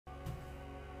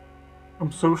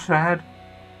I'm so sad.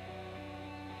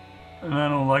 And I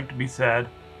don't like to be sad.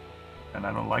 And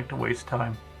I don't like to waste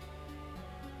time.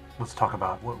 Let's talk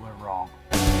about what went wrong.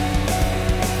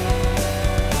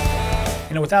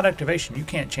 You know, without activation, you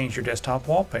can't change your desktop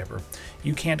wallpaper.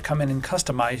 You can't come in and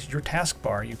customize your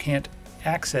taskbar. You can't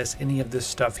access any of this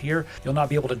stuff here. You'll not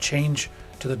be able to change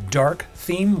to the dark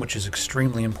theme, which is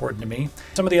extremely important to me.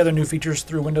 Some of the other new features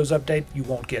through Windows Update you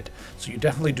won't get, so you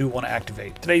definitely do want to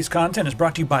activate. Today's content is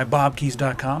brought to you by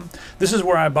bobkeys.com. This is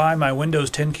where I buy my Windows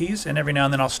 10 keys, and every now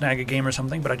and then I'll snag a game or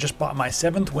something, but I just bought my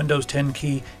 7th Windows 10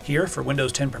 key here for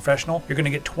Windows 10 Professional. You're going to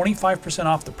get 25%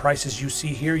 off the prices you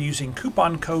see here using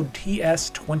coupon code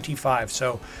TS25.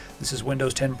 So this is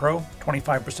Windows 10 Pro,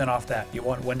 25% off that. You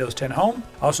want Windows 10 Home?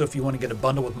 Also, if you want to get a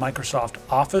bundle with Microsoft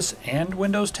Office and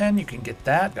Windows 10, you can get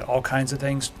that. Got all kinds of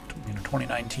things,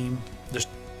 2019, just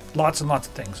lots and lots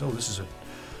of things. Oh, this is a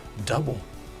double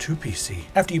 2PC.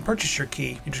 After you purchase your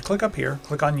key, you just click up here,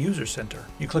 click on User Center.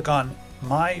 You click on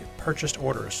My Purchased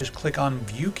Orders. Just click on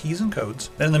View Keys and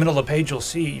Codes. Then in the middle of the page, you'll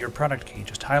see your product key.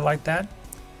 Just highlight that.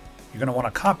 You're going to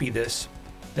want to copy this,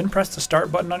 then press the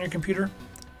Start button on your computer,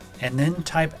 and then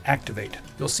type Activate.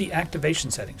 You'll see activation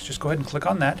settings. Just go ahead and click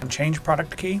on that and change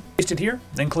product key. Paste it here,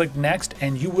 then click Next,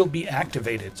 and you will be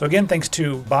activated. So again, thanks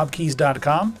to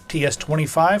bobkeys.com,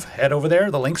 TS25, head over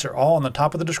there. The links are all on the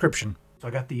top of the description. So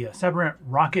I got the Sabrent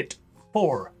Rocket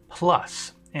 4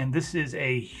 Plus, and this is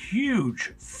a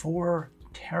huge 4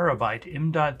 terabyte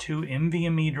M.2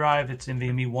 NVMe drive. It's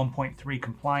NVMe 1.3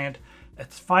 compliant.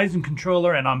 It's Phison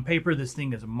controller, and on paper this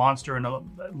thing is a monster, and a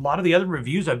lot of the other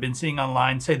reviews I've been seeing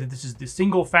online say that this is the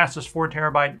single fastest 4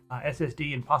 terabyte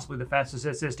SSD and possibly the fastest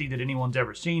SSD that anyone's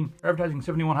ever seen. They're advertising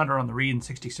 7100 on the read and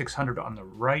 6600 on the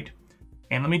write.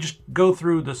 And let me just go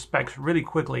through the specs really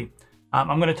quickly.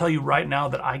 I'm going to tell you right now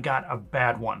that I got a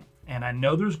bad one, and I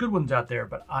know there's good ones out there,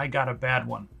 but I got a bad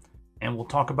one. And we'll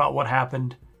talk about what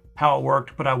happened, how it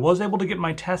worked, but I was able to get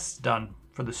my tests done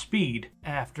for the speed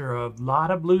after a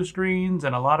lot of blue screens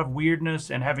and a lot of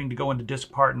weirdness and having to go into disk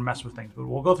part and mess with things. But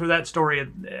we'll go through that story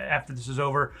after this is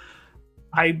over.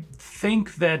 I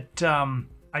think that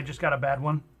I just got a bad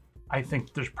one. I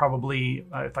think there's probably,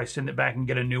 if I send it back and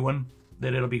get a new one,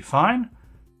 that it'll be fine.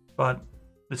 But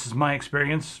this is my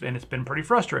experience, and it's been pretty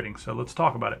frustrating. So let's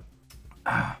talk about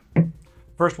it.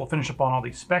 First, we'll finish up on all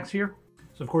these specs here.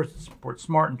 So of course it supports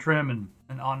smart and trim and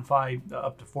on-fi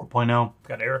up to 4.0. It's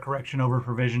got error correction over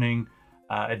provisioning,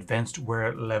 advanced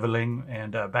wear leveling,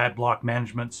 and bad block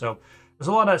management. So there's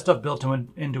a lot of that stuff built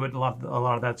into it. A lot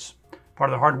of that's part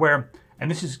of the hardware.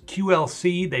 And this is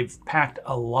QLC. They've packed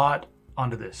a lot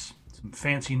onto this. Some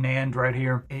fancy NAND right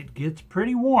here. It gets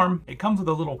pretty warm. It comes with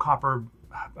a little copper,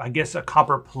 I guess a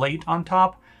copper plate on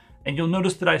top. And you'll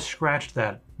notice that I scratched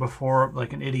that before,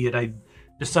 like an idiot. I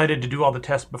decided to do all the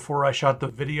tests before I shot the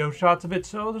video shots of it,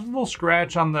 so there's a little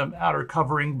scratch on the outer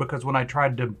covering because when I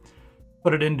tried to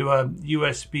put it into a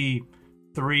USB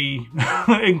 3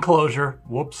 enclosure,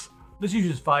 whoops. This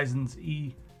uses Phison's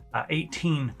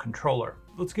E18 controller.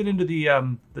 Let's get into the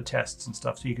tests and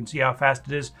stuff so you can see how fast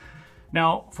it is.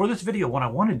 Now, for this video, what I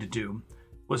wanted to do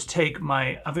was take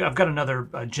my, I've got another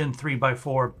Gen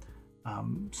 3x4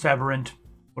 Sabrent,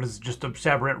 what is it, just a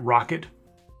Sabrent Rocket.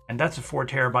 And that's a 4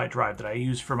 terabyte drive that I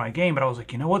use for my game. But I was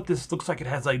like, you know what? This looks like it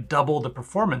has like double the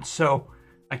performance. So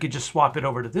I could just swap it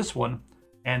over to this one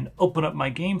and open up my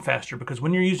game faster. Because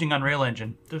when you're using Unreal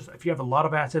Engine, if you have a lot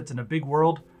of assets in a big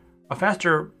world, a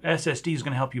faster SSD is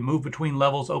going to help you move between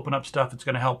levels, open up stuff. It's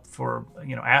going to help for,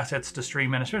 assets to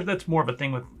stream. And especially that's more of a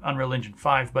thing with Unreal Engine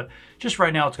 5. But just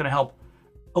right now, it's going to help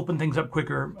open things up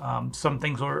quicker. Some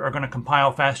things are going to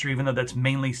compile faster, even though that's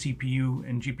mainly CPU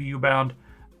and GPU bound.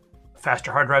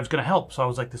 Faster hard drive is going to help. So I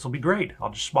was like, this will be great.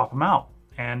 I'll just swap them out.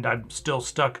 And I'm still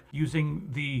stuck using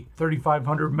the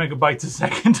 3,500 megabytes a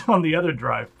second on the other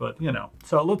drive, but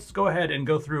So let's go ahead and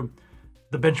go through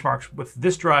the benchmarks with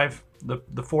this drive,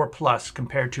 the 4 Plus,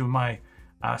 compared to my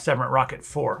Sabrent Rocket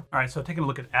 4. All right, so taking a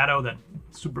look at Atto, that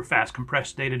super fast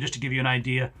compressed data, just to give you an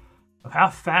idea of how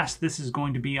fast this is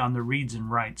going to be on the reads and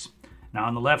writes. Now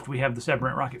on the left, we have the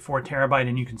Sabrent Rocket 4 terabyte,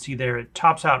 and you can see there it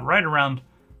tops out right around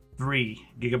 3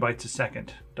 gigabytes a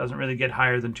second. Doesn't really get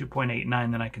higher than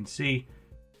 2.89 that I can see.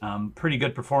 Pretty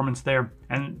good performance there.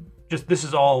 And just this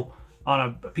is all on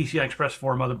a PCI Express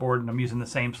 4 motherboard, and I'm using the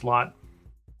same slot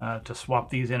to swap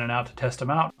these in and out to test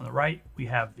them out. On the right, we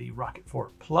have the Rocket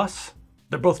 4 Plus.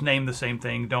 They're both named the same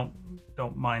thing. Don't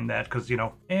mind that because,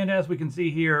 And as we can see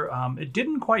here, it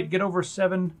didn't quite get over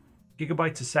 7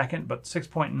 gigabytes a second, but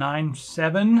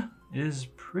 6.97 is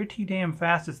pretty damn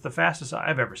fast. It's the fastest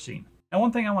I've ever seen. And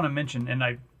one thing I want to mention, and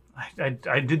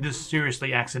I did this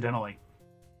seriously accidentally.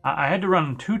 I had to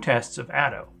run 2 tests of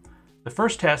Atto. The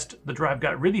first test, the drive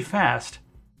got really fast,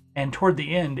 and toward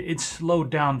the end, it slowed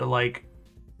down to like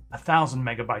 1,000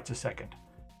 megabytes a second.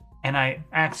 And I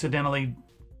accidentally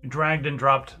dragged and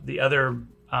dropped the other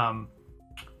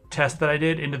test that I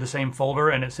did into the same folder,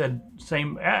 and it said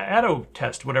same Atto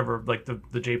test, whatever, like the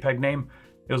JPEG name.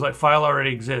 It was like file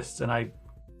already exists, and I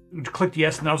clicked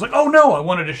yes, and I was like, oh no, I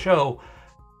wanted to show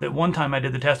that one time I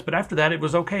did the test, but after that it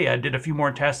was okay. I did a few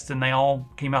more tests and they all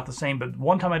came out the same, but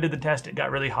one time I did the test, it got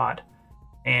really hot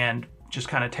and just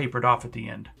kind of tapered off at the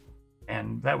end.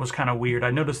 And that was kind of weird.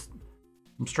 I noticed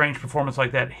some strange performance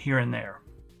like that here and there.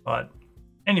 But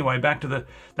anyway, back to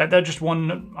that's just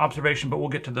one observation, but we'll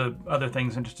get to the other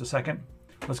things in just a second.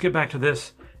 Let's get back to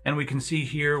this, and we can see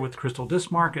here with Crystal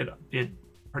Disk Mark, it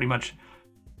pretty much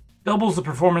doubles the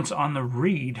performance on the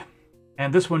read.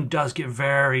 And this one does get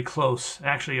very close,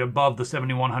 actually above the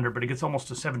 7100, but it gets almost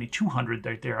to 7200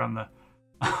 right there on the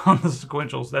on the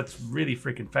sequentials. That's really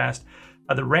freaking fast.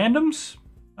 The randoms,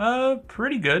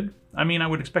 pretty good. I mean, I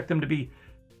would expect them to be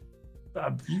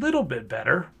a little bit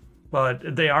better,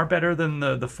 but they are better than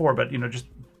the 4. But, you know, just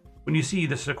when you see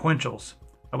the sequentials,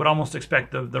 I would almost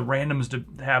expect the randoms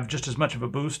to have just as much of a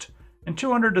boost. And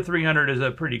 200 to 300 is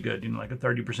a pretty good, you know, like a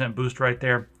 30% boost right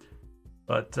there.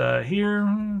 But here,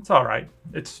 it's all right.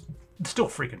 It's still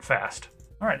freaking fast.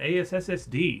 All right,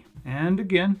 ASSSD. And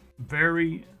again,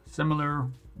 very similar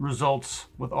results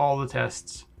with all the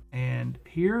tests. And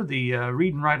here, the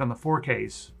read and write on the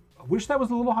 4Ks. I wish that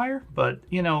was a little higher, but,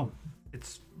 you know,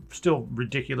 it's still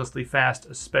ridiculously fast,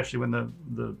 especially when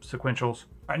the sequentials.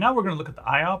 All right, now we're going to look at the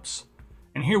IOPS.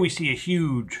 And here we see a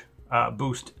huge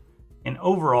boost in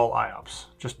overall IOPS.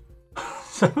 Just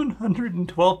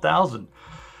 712,000.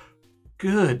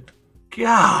 Good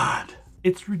God,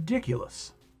 it's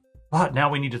ridiculous. But now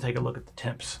we need to take a look at the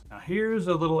temps. Now here's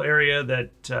a little area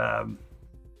that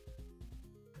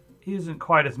isn't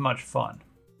quite as much fun.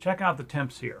 Check out the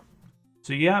temps here.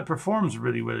 So yeah, it performs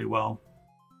really, really well.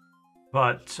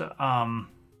 But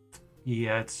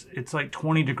yeah, it's like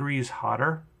 20 degrees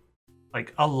hotter,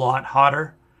 like a lot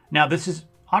hotter. Now this is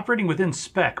operating within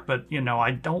spec, but you know,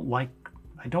 I don't like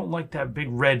that big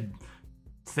red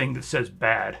thing that says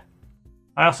bad.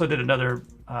 I also did another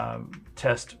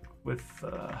test with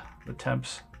the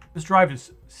temps. This drive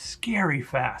is scary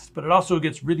fast, but it also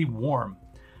gets really warm.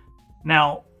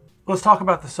 Now, let's talk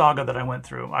about the Saga that I went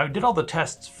through. I did all the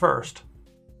tests first,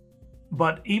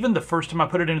 but even the first time I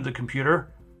put it into the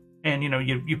computer, and you know,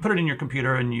 you put it in your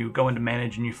computer and you go into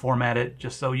manage and you format it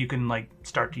just so you can like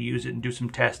start to use it and do some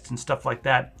tests and stuff like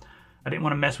that. I didn't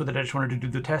want to mess with it. I just wanted to do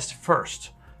the test first.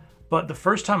 But the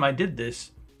first time I did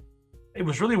this, it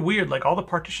was really weird. Like all the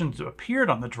partitions appeared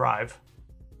on the drive,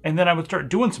 and then I would start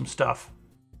doing some stuff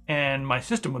and my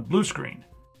system would blue screen.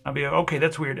 I'd be like, okay,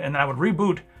 that's weird. And then I would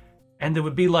reboot and there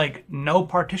would be like no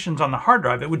partitions on the hard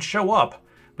drive. It would show up,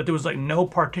 but there was like no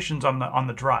partitions on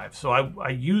the drive. So I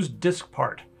used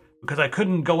DiskPart because I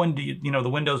couldn't go into, you know, the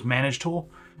Windows Manage tool.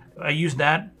 I used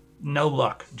that, no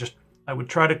luck. Just, I would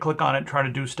try to click on it, try to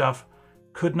do stuff.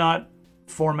 Could not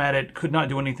format it, could not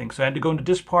do anything. So I had to go into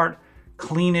DiskPart,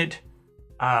 clean it,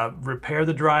 repair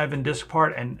the drive in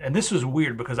DiskPart, and this was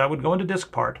weird because I would go into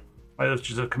DiskPart, which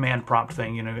is a command prompt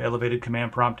thing, you know, elevated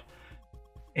command prompt,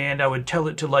 and I would tell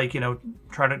it to like, you know,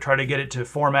 try to get it to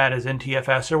format as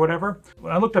NTFS or whatever.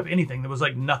 When I looked up anything, there was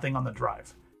like nothing on the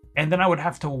drive, and then I would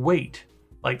have to wait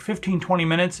like 15-20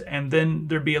 minutes, and then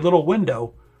there'd be a little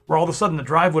window where all of a sudden the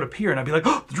drive would appear, and I'd be like,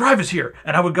 oh, the drive is here,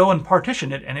 and I would go and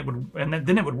partition it, and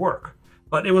then it would work.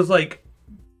 But it was like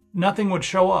nothing would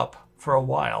show up for a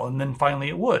while, and then finally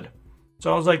it would.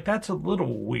 So I was like, that's a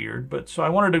little weird, but so I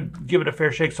wanted to give it a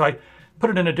fair shake, so I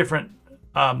put it in a different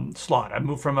slot. I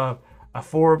moved from a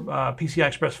PCI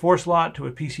Express 4 slot to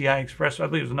a PCI Express, I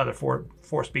believe it was another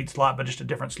 4-speed slot, but just a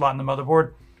different slot in the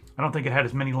motherboard. I don't think it had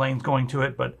as many lanes going to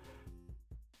it, but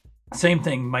same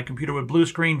thing, my computer would blue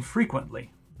screen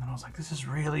frequently. And I was like, this is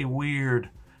really weird.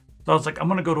 So I was like, I'm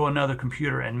gonna go to another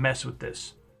computer and mess with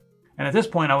this. And at this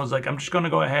point, I was like, I'm just going to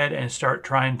go ahead and start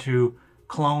trying to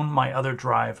clone my other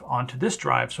drive onto this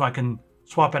drive so I can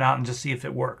swap it out and just see if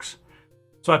it works.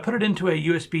 So I put it into a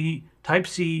USB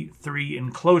Type-C 3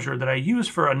 enclosure that I use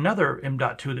for another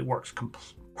M.2 that works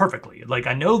perfectly. Like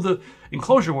I know the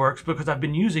enclosure works because I've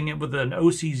been using it with an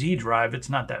OCZ drive. It's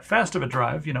not that fast of a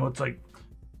drive. You know, it's like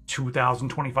 2,000,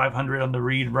 2,500 on the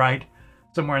read, write,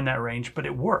 somewhere in that range, but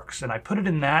it works. And I put it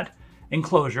in that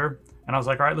enclosure and I was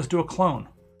like, all right, let's do a clone.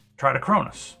 Tried a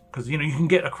Cronus, because you know you can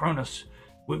get a Cronus,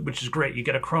 which is great. You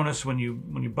get a Cronus when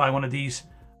you buy one of these.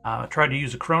 Tried to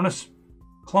use a Cronus,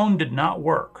 clone did not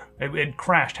work. It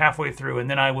crashed halfway through, and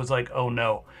then I was like, oh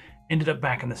no. Ended up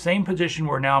back in the same position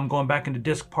where now I'm going back into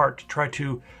DiskPart to try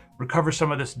to recover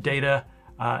some of this data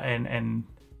and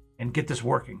get this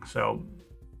working. So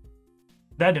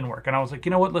that didn't work. And I was like, you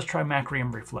know what? Let's try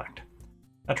Macrium Reflect.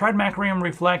 I tried Macrium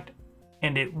Reflect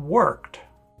and it worked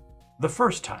the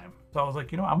first time. So I was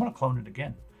like, you know, I'm going to clone it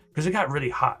again because it got really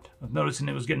hot. I was noticing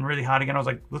it was getting really hot again. I was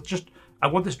like, I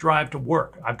want this drive to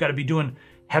work. I've got to be doing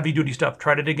heavy duty stuff.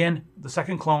 Tried it again. The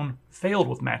second clone failed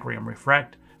with Macrium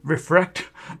Reflect.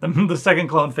 The second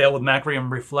clone failed with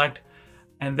Macrium Reflect.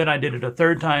 And then I did it a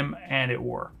third time and it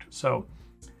worked. So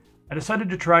I decided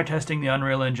to try testing the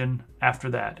Unreal Engine after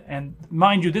that. And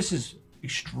mind you, this is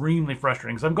extremely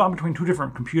frustrating because I've gone between two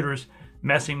different computers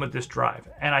messing with this drive.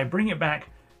 And I bring it back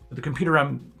to the computer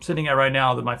I'm sitting at right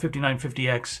now, my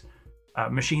 5950X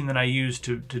machine that I use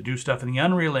to do stuff in the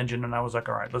Unreal Engine. And I was like,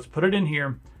 all right, let's put it in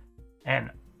here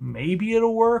and maybe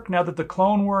it'll work now that the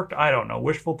clone worked. I don't know,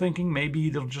 wishful thinking. Maybe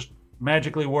it'll just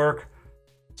magically work.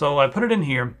 So I put it in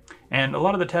here, and a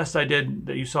lot of the tests I did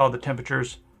that you saw, the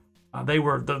temperatures, they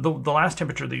were the last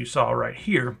temperature that you saw right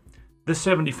here. This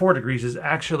 74 degrees is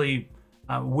actually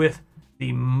with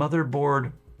the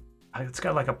motherboard. It's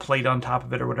got like a plate on top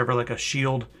of it or whatever, like a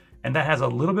shield, and that has a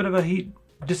little bit of a heat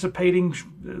dissipating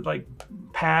like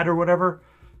pad or whatever.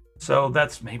 So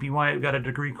that's maybe why it got a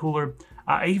degree cooler.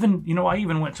 I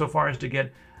even went so far as to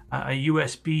get a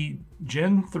USB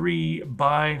Gen 3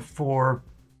 by 4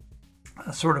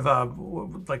 sort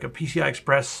of like a PCI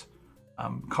Express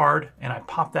card, and I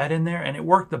popped that in there, and it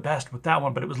worked the best with that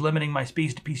one, but it was limiting my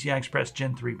speeds to PCI Express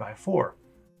Gen 3 by 4.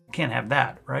 Can't have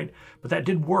that, right? But that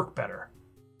did work better.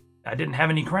 I didn't have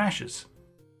any crashes,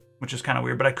 which is kind of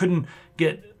weird, but I couldn't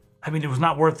get, I mean, it was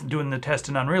not worth doing the test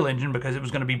in Unreal Engine because it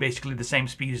was going to be basically the same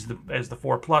speed as the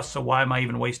 4 Plus, so why am I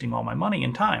even wasting all my money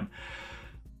and time?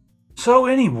 So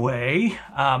anyway,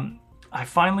 I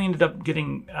finally ended up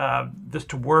getting this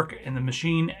to work in the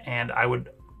machine, and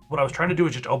what I was trying to do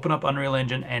is just open up Unreal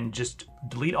Engine and just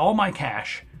delete all my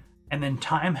cache and then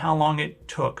time how long it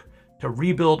took to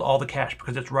rebuild all the cache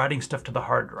because it's writing stuff to the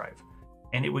hard drive.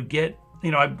 And it would get,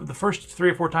 the first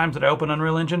 3 or 4 times that I opened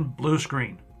Unreal Engine, blue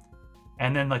screen.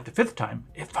 And then like the 5th time,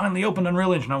 it finally opened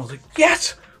Unreal Engine. I was like,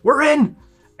 yes, we're in.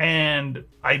 And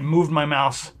I moved my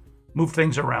mouse, moved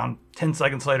things around. 10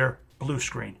 seconds later, blue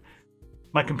screen.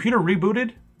 My computer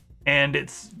rebooted and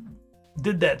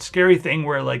did that scary thing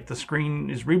where like the screen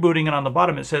is rebooting and on the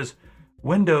bottom it says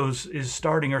Windows is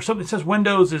starting or something. It says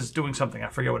Windows is doing something. I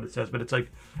forget what it says, but it's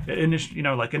like, like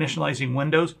initializing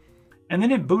Windows. And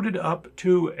then it booted up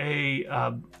to a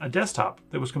desktop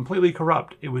that was completely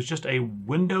corrupt. It was just a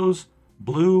Windows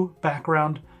blue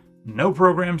background, no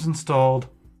programs installed.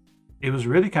 It was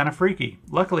really kind of freaky.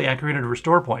 Luckily, I created a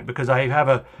restore point because I have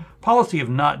a policy of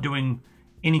not doing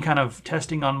any kind of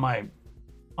testing on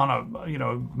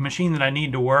a machine that I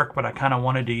need to work, but I kind of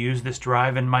wanted to use this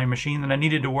drive in my machine that I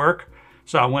needed to work.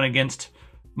 So I went against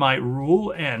my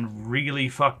rule and really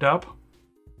fucked up.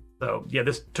 So yeah,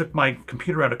 this took my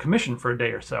computer out of commission for a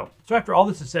day or so. So after all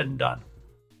this is said and done,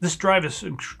 this drive is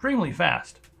extremely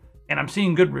fast, and I'm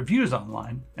seeing good reviews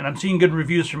online, and I'm seeing good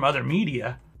reviews from other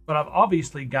media, but I've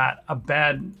obviously got a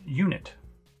bad unit.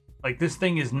 Like this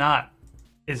thing is not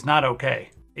okay.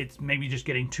 It's maybe just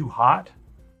getting too hot.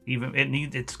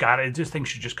 This thing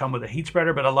should just come with a heat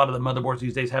spreader, but a lot of the motherboards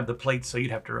these days have the plates, so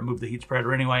you'd have to remove the heat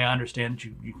spreader anyway. I understand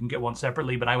you can get one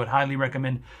separately, but I would highly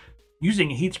recommend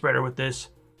using a heat spreader with this.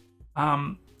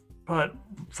 But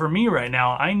for me right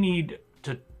now, I need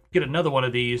to get another one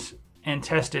of these and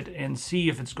test it and see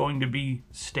if it's going to be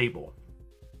stable.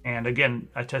 And again,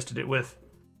 I tested it with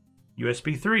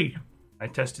USB 3. I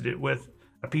tested it with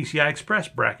a PCI Express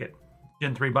bracket,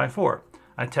 Gen 3 by 4.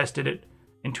 I tested it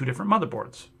in 2 different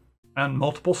motherboards and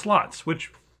multiple slots,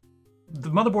 which the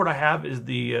motherboard I have is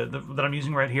that I'm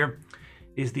using right here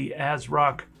is the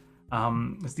ASRock,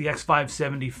 it's the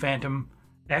X570 Phantom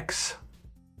X.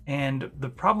 And the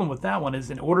problem with that one is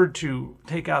in order to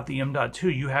take out the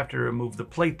M.2, you have to remove the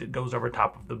plate that goes over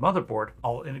top of the motherboard,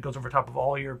 and it goes over top of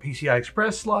all your PCI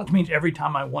Express slots. It means every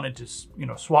time I wanted to,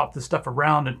 swap the stuff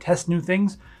around and test new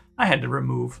things, I had to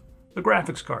remove the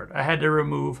graphics card. I had to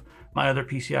remove my other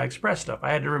PCI Express stuff.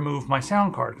 I had to remove my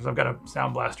sound card because I've got a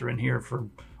sound blaster in here for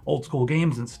old school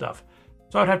games and stuff.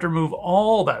 So I'd have to remove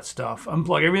all that stuff,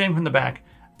 unplug everything from the back,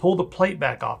 pull the plate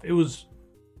back off.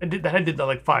 I did that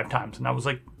like 5 times, and I was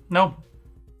like, no,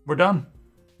 we're done.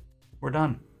 We're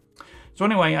done. So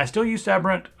anyway, I still use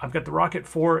Sabrent. I've got the Rocket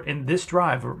 4 in this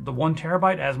drive, the 1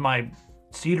 terabyte as my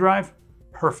C drive.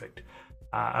 Perfect.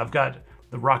 I've got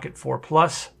the Rocket 4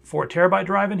 Plus 4 terabyte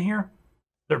drive in here.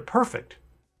 They're perfect.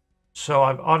 So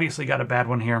I've obviously got a bad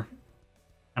one here.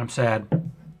 I'm sad.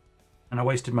 And I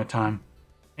wasted my time.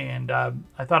 And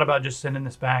I thought about just sending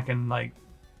this back and like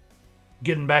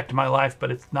getting back to my life,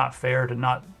 but it's not fair to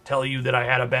not tell you that I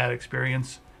had a bad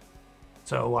experience.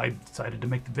 So I decided to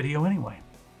make the video anyway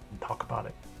and talk about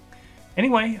it.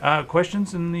 Anyway,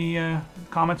 questions in the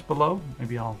comments below.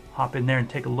 Maybe I'll hop in there and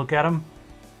take a look at them.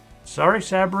 Sorry,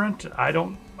 Sabrent, I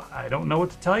don't know what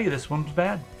to tell you. This one's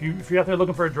bad. If you're out there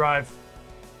looking for a drive,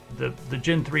 the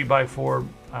Gen 3x4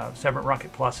 Sabrent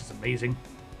Rocket Plus is amazing.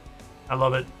 I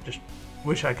love it. Just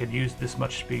wish I could use this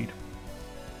much speed.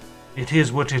 It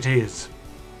is what it is.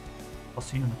 I'll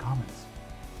see you in the comments.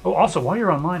 Oh, also, while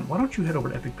you're online, why don't you head over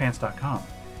to epicpants.com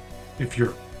if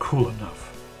you're cool enough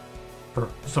for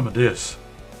some of this.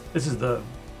 This is the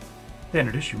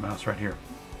standard issue mouse right here.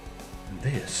 And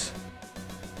this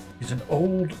is an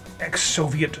old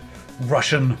ex-Soviet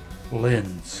Russian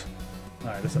lens. All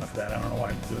right, that's enough of that. I don't know why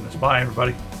I'm doing this. Bye,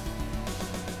 everybody.